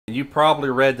You probably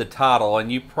read the title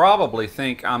and you probably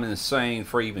think I'm insane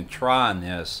for even trying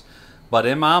this. But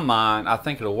in my mind, I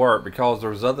think it'll work because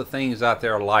there's other things out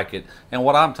there like it. And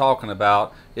what I'm talking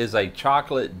about is a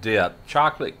chocolate dip,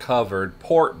 chocolate covered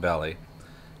pork belly.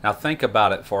 Now think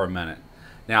about it for a minute.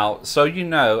 Now, so you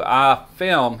know, I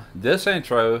filmed this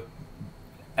intro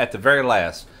at the very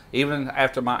last, even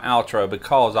after my outro,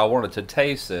 because I wanted to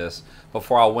taste this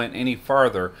before I went any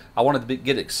further. I wanted to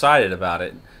get excited about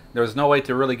it. There's no way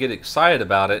to really get excited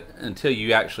about it until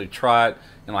you actually try it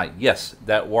and like, yes,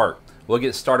 that worked. We'll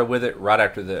get started with it right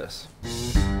after this.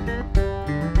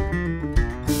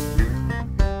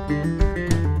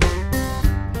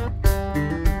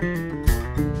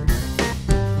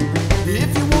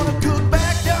 If you want to cook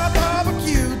backyard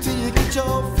barbecue till you get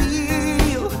your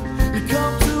feel, you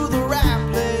come to the right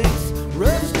place.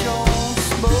 Rubs Jones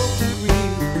Smoky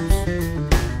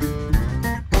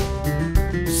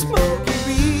Ribs. Smoky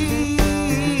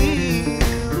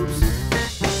Ribs.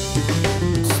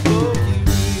 Smoky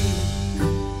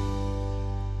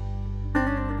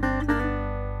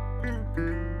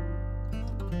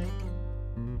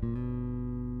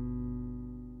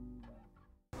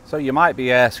So you might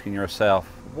be asking yourself,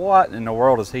 what in the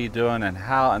world is he doing and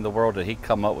how in the world did he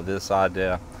come up with this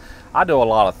idea? I do a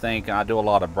lot of thinking, I do a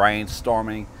lot of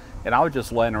brainstorming, and I was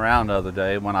just laying around the other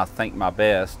day when I think my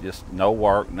best, just no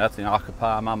work, nothing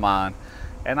occupying my mind,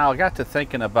 and I got to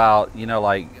thinking about, you know,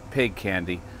 like pig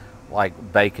candy,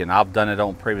 like bacon. I've done it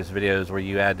on previous videos where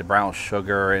you add the brown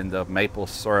sugar and the maple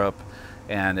syrup,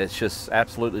 and it's just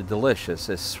absolutely delicious.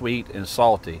 It's sweet and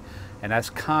salty, and that's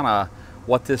kind of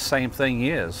what this same thing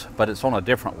is, but it's on a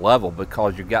different level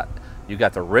because you got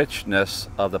the richness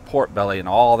of the pork belly and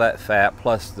all that fat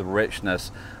plus the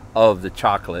richness of the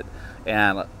chocolate.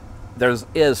 And there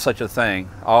is such a thing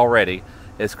already.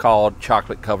 It's called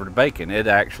chocolate covered bacon. It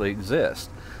actually exists.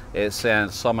 It's in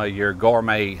some of your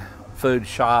gourmet food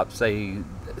shops. They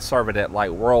serve it at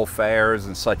like world fairs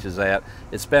and such as that.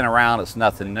 It's been around, it's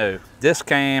nothing new. This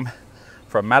came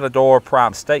from Matador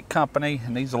Prime Steak Company,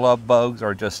 and these love bugs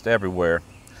are just everywhere.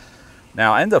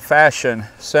 Now, in the fashion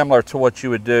similar to what you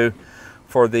would do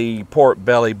for the pork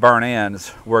belly burnt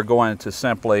ends, we're going to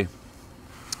simply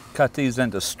cut these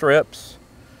into strips.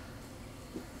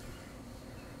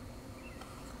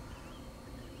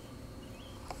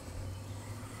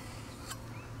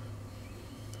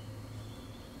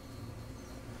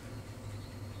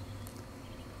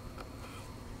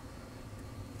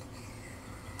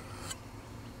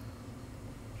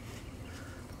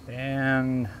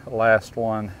 And the last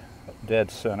one, dead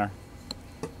center.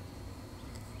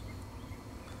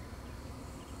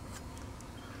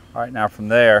 All right, now from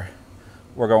there,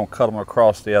 we're going to cut them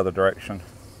across the other direction.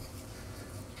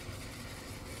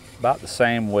 About the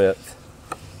same width.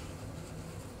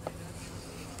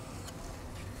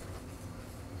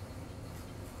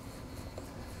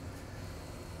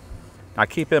 Now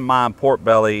keep in mind, pork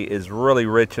belly is really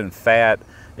rich in fat.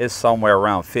 It's somewhere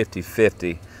around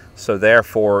 50-50. So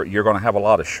therefore, you're going to have a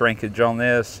lot of shrinkage on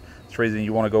this. That's the reason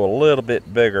you want to go a little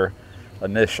bit bigger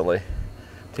initially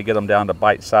to get them down to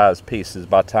bite-sized pieces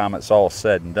by the time it's all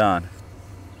said and done.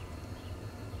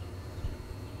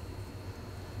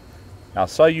 Now,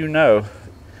 so you know,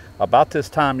 about this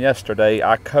time yesterday,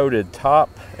 I coated top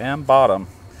and bottom,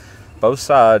 both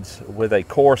sides, with a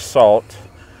coarse salt.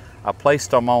 I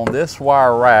placed them on this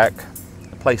wire rack.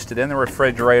 I placed it in the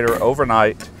refrigerator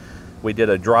overnight. We did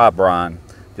a dry brine.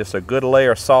 Just a good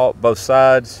layer of salt both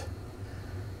sides.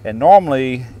 And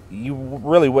normally you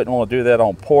really wouldn't want to do that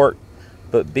on pork,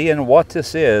 but being what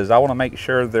this is, I want to make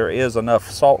sure there is enough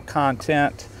salt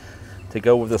content to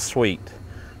go with the sweet.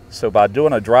 So by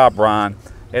doing a dry brine,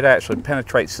 it actually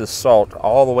penetrates the salt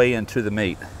all the way into the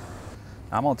meat.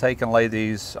 I'm going to take and lay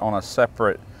these on a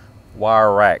separate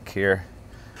wire rack here.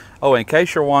 Oh, in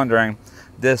case you're wondering,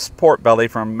 this pork belly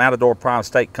from Matador Prime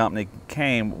Steak Company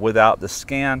came without the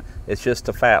skin. It's just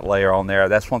a fat layer on there.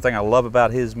 That's one thing I love about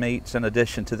his meats. In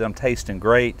addition to them tasting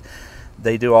great,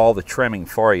 they do all the trimming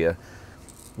for you.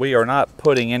 We are not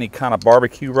putting any kind of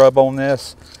barbecue rub on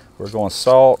this. We're going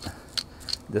salt.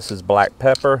 This is black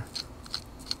pepper.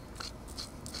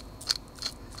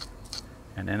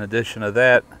 And in addition to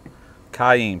that,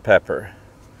 cayenne pepper.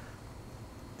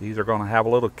 These are going to have a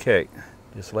little kick.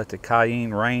 Just let the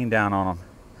cayenne rain down on them.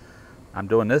 I'm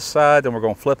doing this side, then we're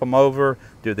going to flip them over,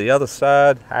 do the other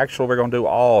side. Actually, we're going to do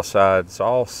all sides,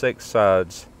 all 6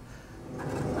 sides.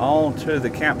 On to the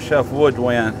Camp Chef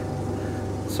woodwind.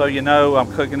 So you know,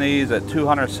 I'm cooking these at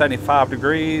 275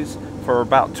 degrees for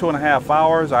about 2.5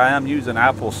 hours. I am using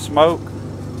apple smoke.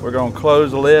 We're going to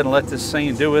close the lid and let this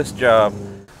scene do its job.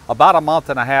 About a month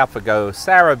and a half ago,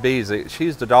 Sarah Bezick,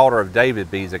 she's the daughter of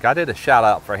David Bezick. I did a shout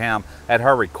out for him at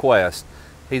her request.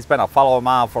 He's been a follower of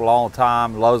mine for a long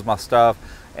time, loves my stuff,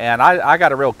 and I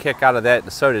got a real kick out of that,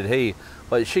 and so did he.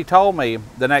 But she told me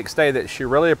the next day that she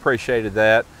really appreciated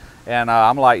that, and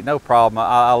I'm like, no problem.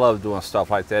 I love doing stuff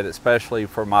like that, especially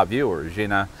for my viewers, you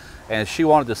know. And she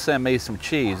wanted to send me some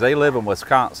cheese. They live in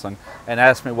Wisconsin, and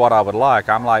asked me what I would like.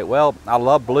 I'm like, well, I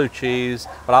love blue cheese,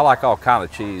 but I like all kind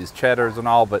of cheese, cheddars and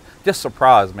all, but just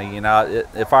surprised me, you know.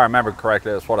 If I remember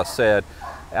correctly, that's what I said.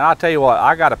 And I'll tell you what,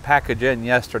 I got a package in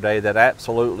yesterday that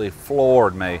absolutely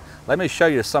floored me. Let me show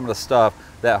you some of the stuff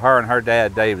that her and her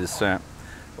dad, David, sent.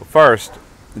 First,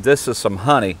 this is some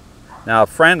honey. Now, a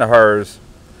friend of hers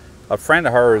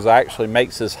actually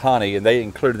makes this honey, and they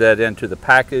included that into the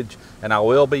package, and I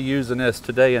will be using this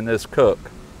today in this cook.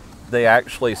 They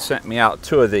actually sent me out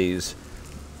 2 of these.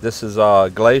 This is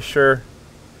Glacier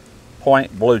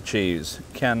Point blue cheese.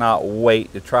 Cannot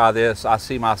wait to try this. I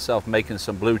see myself making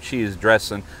some blue cheese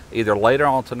dressing either later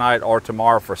on tonight or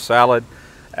tomorrow for salad.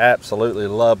 Absolutely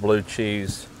love blue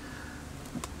cheese.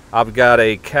 I've got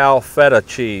a cow feta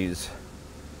cheese.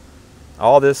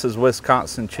 All this is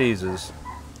Wisconsin cheeses.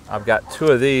 I've got 2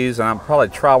 of these, and I'll probably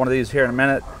try one of these here in a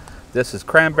minute. This is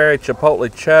cranberry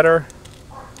chipotle cheddar,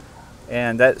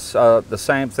 and that's the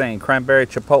same thing, cranberry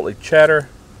chipotle cheddar.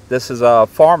 This is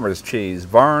farmer's cheese,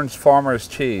 Vern's Farmer's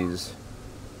Cheese.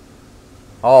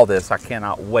 All this I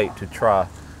cannot wait to try.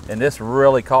 And this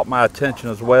really caught my attention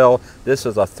as well. This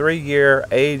is a 3-year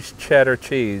aged cheddar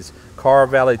cheese, Carr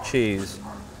Valley cheese.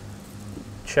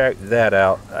 Check that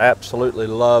out. Absolutely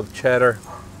love cheddar.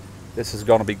 This is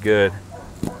going to be good.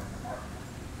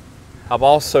 I've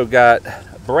also got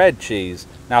bread cheese.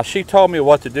 Now, she told me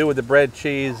what to do with the bread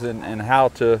cheese and how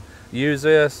to use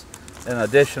this. In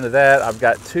addition to that, I've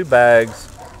got 2 bags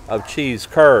of cheese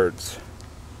curds.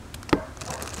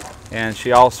 And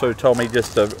she also told me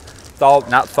just to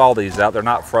not thaw these out, they're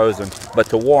not frozen, but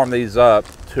to warm these up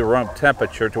to room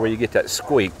temperature to where you get that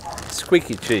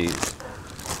squeaky cheese.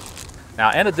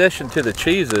 Now, in addition to the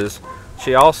cheeses,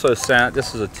 she also sent,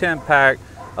 this is a 10-pack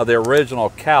of the original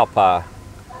cow pie.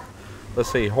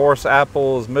 Let's see, horse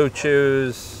apples,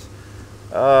 moochus,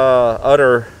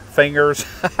 udder fingers,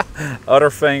 udder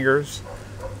fingers,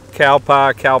 cow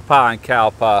pie, and cow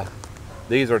pie.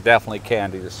 These are definitely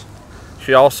candies.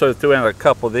 She also threw in a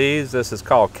couple of these. This is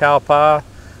called cow pie.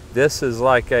 This is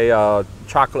like a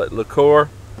chocolate liqueur.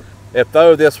 If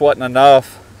though this wasn't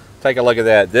enough, take a look at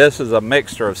that. This is a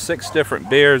mixture of 6 different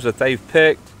beers that they've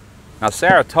picked. Now,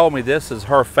 Sarah told me this is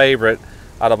her favorite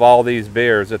out of all these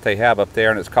beers that they have up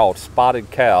there, and it's called Spotted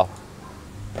Cow.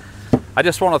 I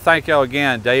just want to thank y'all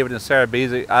again, David and Sarah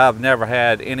Bezick. I've never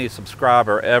had any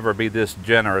subscriber ever be this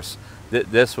generous.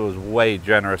 This was way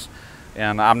generous.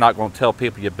 And I'm not going to tell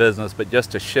people your business, but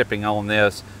just the shipping on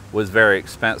this was very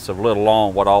expensive, let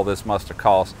alone what all this must have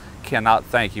cost. Cannot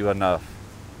thank you enough.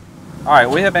 All right,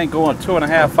 we have been going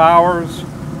 2.5 hours.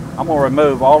 I'm going to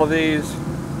remove all of these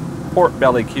pork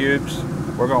belly cubes.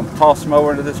 We're going to toss them over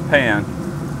into this pan.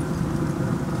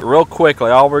 Real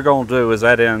quickly, all we're going to do is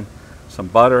add in some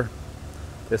butter.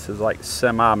 This is like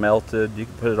semi-melted. You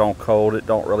can put it on cold, it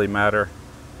don't really matter.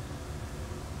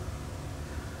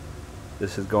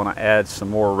 This is going to add some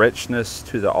more richness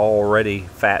to the already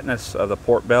fatness of the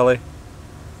pork belly.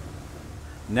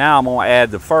 Now I'm going to add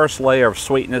the first layer of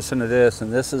sweetness into this,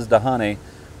 and this is the honey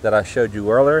that I showed you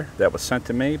earlier that was sent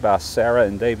to me by Sarah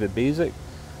and David Bezick.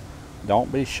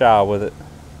 Don't be shy with it.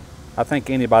 I think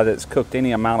anybody that's cooked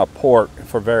any amount of pork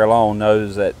for very long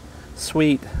knows that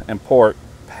sweet and pork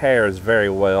pairs very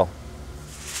well.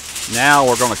 Now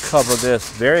we're going to cover this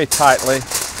very tightly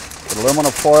with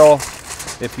aluminum foil.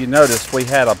 If you notice, we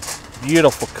had a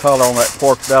beautiful color on that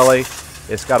pork belly.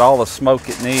 It's got all the smoke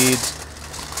it needs.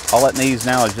 All it needs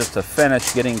now is just to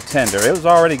finish getting tender. It was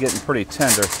already getting pretty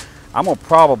tender. I'm going to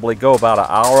probably go about an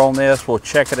hour on this. We'll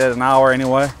check it at an hour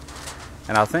anyway.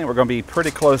 And I think we're going to be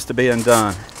pretty close to being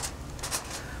done.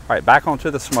 All right, back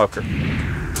onto the smoker.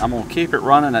 I'm going to keep it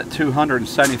running at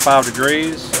 275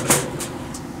 degrees.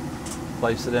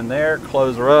 Place it in there,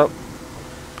 close her up.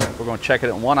 We're going to check it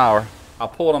in 1 hour. I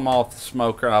pulled them off the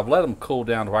smoker. I've let them cool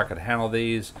down to where I could handle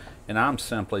these, and I'm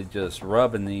simply just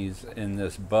rubbing these in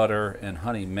this butter and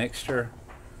honey mixture,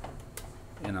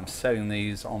 and I'm setting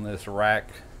these on this rack.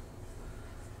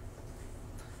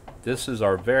 This is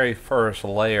our very first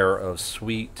layer of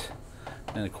sweet,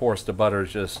 and of course the butter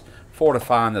is just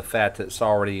fortifying the fat that's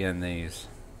already in these.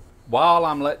 While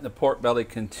I'm letting the pork belly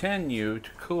continue to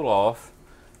cool off,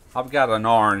 I've got an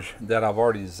orange that I've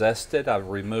already zested. I've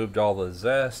removed all the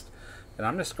zest. And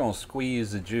I'm just going to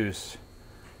squeeze the juice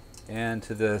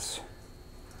into this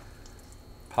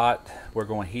pot, we're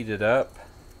going to heat it up.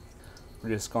 We're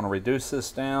just going to reduce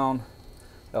this down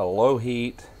at a low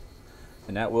heat,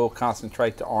 and that will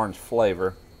concentrate the orange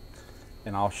flavor.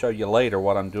 And I'll show you later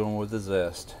what I'm doing with the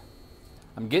zest.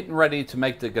 I'm getting ready to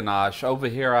make the ganache. Over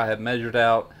here I have measured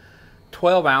out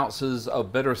 12 ounces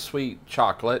of bittersweet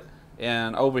chocolate,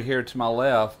 and over here to my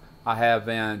left I have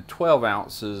in 12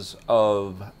 ounces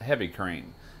of heavy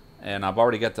cream. And I've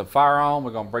already got the fire on.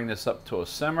 We're going to bring this up to a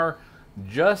simmer.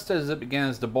 Just as it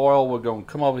begins to boil, we're going to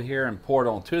come over here and pour it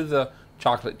onto the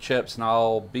chocolate chips, and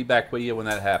I'll be back with you when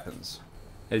that happens.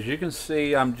 As you can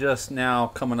see, I'm just now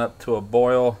coming up to a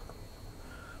boil.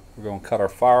 We're going to cut our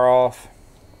fire off,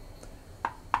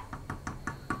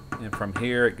 and from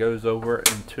here it goes over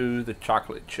into the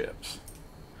chocolate chips.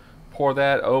 Pour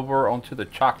that over onto the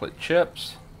chocolate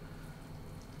chips,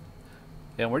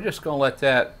 and we're just going to let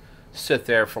that sit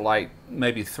there for like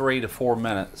maybe 3 to 4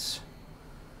 minutes.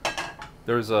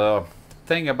 There's a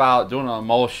thing about doing an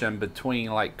emulsion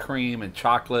between like cream and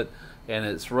chocolate, and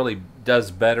it's really does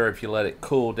better if you let it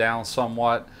cool down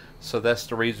somewhat. So that's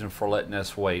the reason for letting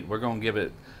this wait. We're going to give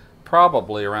it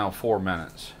probably around 4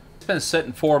 minutes. It's been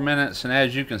sitting 4 minutes, and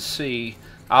as you can see,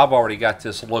 I've already got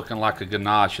this looking like a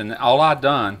ganache. And all I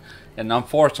done, and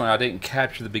unfortunately I didn't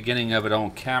capture the beginning of it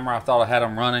on camera. I thought I had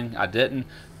them running. I didn't.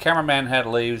 Cameraman had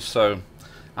to leave, so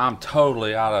I'm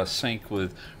totally out of sync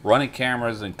with running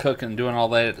cameras and cooking and doing all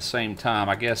that at the same time.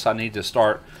 I guess I need to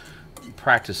start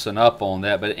practicing up on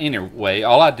that. But anyway,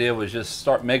 all I did was just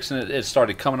start mixing it. It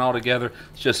started coming all together.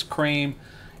 It's just cream.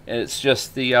 It's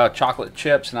just the chocolate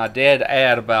chips, and I did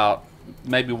add about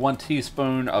maybe 1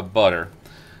 teaspoon of butter.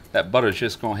 That butter is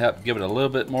just going to help give it a little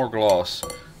bit more gloss.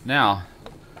 Now,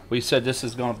 we said this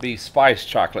is going to be spiced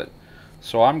chocolate,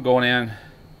 so I'm going in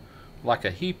like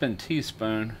a heaping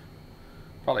teaspoon,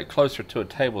 probably closer to a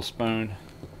tablespoon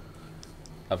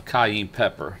of cayenne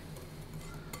pepper.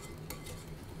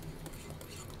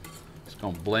 Just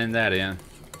going to blend that in.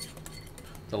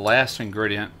 The last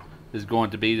ingredient is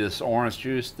going to be this orange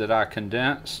juice that I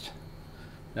condensed.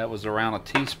 That was around a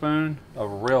teaspoon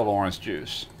of real orange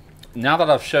juice. Now that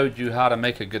I've showed you how to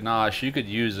make a ganache, you could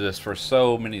use this for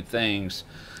so many things.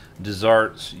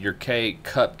 Desserts, your cake,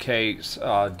 cupcakes,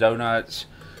 donuts.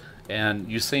 And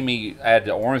you see me add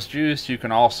the orange juice. You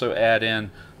can also add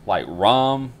in like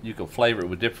rum. You can flavor it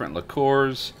with different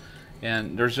liqueurs.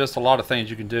 And there's just a lot of things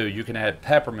you can do. You can add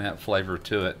peppermint flavor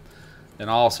to it and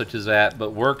all such as that.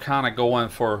 But we're kind of going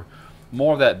for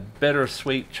more of that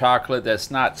bittersweet chocolate that's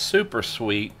not super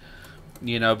sweet,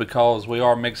 you know, because we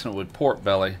are mixing it with pork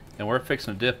belly. And we're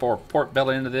fixing to dip our pork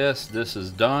belly into this. This is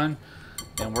done.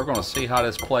 And we're going to see how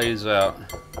this plays out.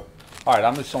 Alright,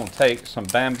 I'm just going to take some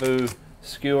bamboo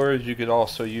skewers. You could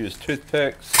also use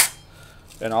toothpicks,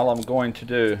 and all I'm going to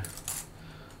do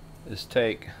is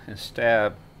take and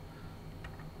stab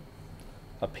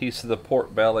a piece of the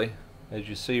pork belly, as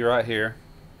you see right here.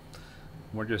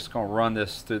 We're just going to run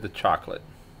this through the chocolate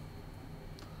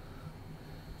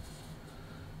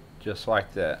just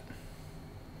like that.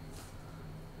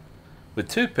 With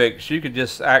toothpicks, you could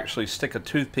just actually stick a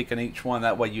toothpick in each one.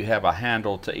 That way you have a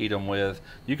handle to eat them with.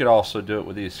 You could also do it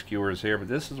with these skewers here, but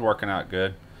this is working out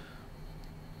good.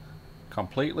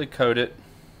 Completely coat it.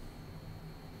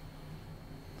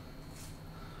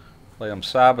 Lay them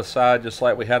side by side just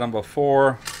like we had them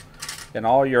before. And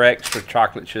all your extra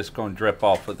chocolate's just going to drip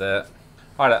off of that.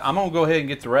 Alright, I'm going to go ahead and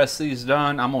get the rest of these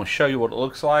done. I'm going to show you what it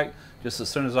looks like. Just as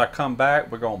soon as I come back,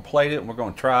 we're going to plate it and we're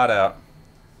going to try it out.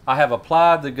 I have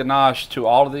applied the ganache to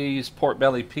all of these pork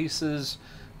belly pieces.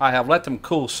 I have let them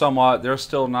cool somewhat. They're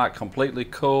still not completely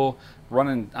cool.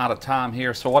 Running out of time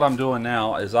here. So what I'm doing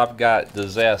now is I've got the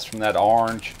zest from that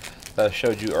orange that I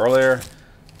showed you earlier.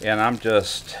 And I'm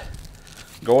just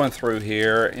going through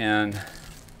here and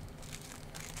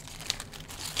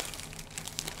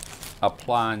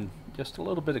applying just a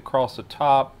little bit across the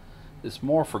top. It's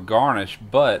more for garnish,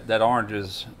 but that orange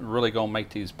is really going to make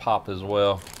these pop as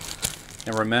well.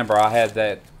 And remember, I had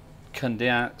that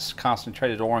condensed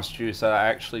concentrated orange juice that I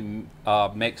actually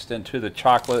mixed into the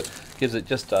chocolate. Gives it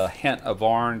just a hint of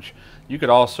orange. You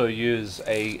could also use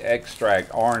a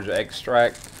extract, orange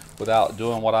extract, without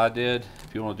doing what I did.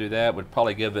 If you want to do that, would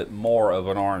probably give it more of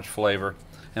an orange flavor.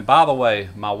 And by the way,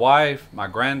 my wife, my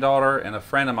granddaughter, and a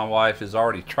friend of my wife has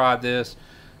already tried this.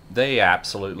 They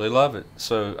absolutely love it.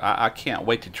 So I can't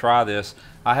wait to try this.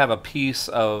 I have a piece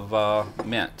of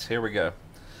mint. Here we go.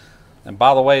 And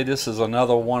by the way, this is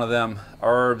another one of them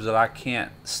herbs that I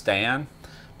can't stand,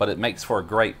 but it makes for a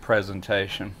great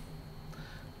presentation.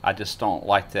 I just don't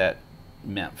like that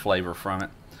mint flavor from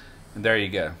it. And there you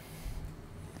go.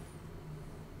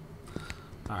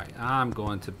 Alright, I'm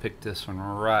going to pick this one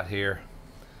right here.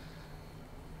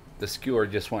 The skewer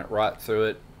just went right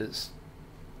through it.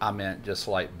 I meant just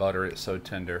like butter. It's so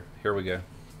tender. Here we go.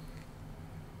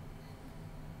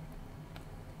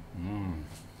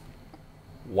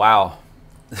 Wow.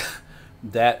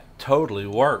 That totally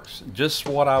works. Just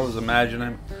what I was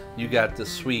imagining. You got the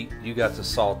sweet, you got the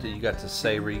salty, you got the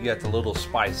savory, you got the little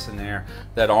spice in there.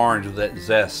 That orange, that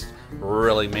zest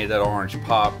really made that orange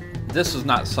pop. This is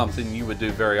not something you would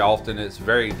do very often. It's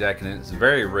very decadent, it's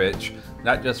very rich,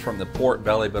 not just from the pork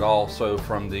belly, but also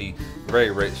from the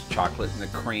very rich chocolate and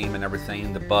the cream and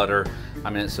everything, the butter. I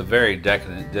mean, it's a very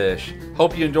decadent dish.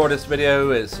 Hope you enjoyed this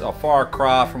video. It's a far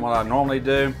cry from what I normally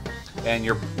do. And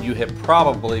you have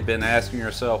probably been asking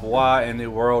yourself, why in the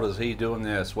world is he doing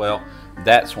this? Well,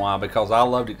 that's why, because I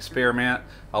love to experiment.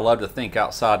 I love to think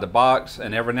outside the box,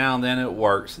 and every now and then it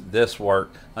works. This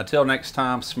worked. Until next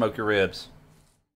time, Smoky Ribs.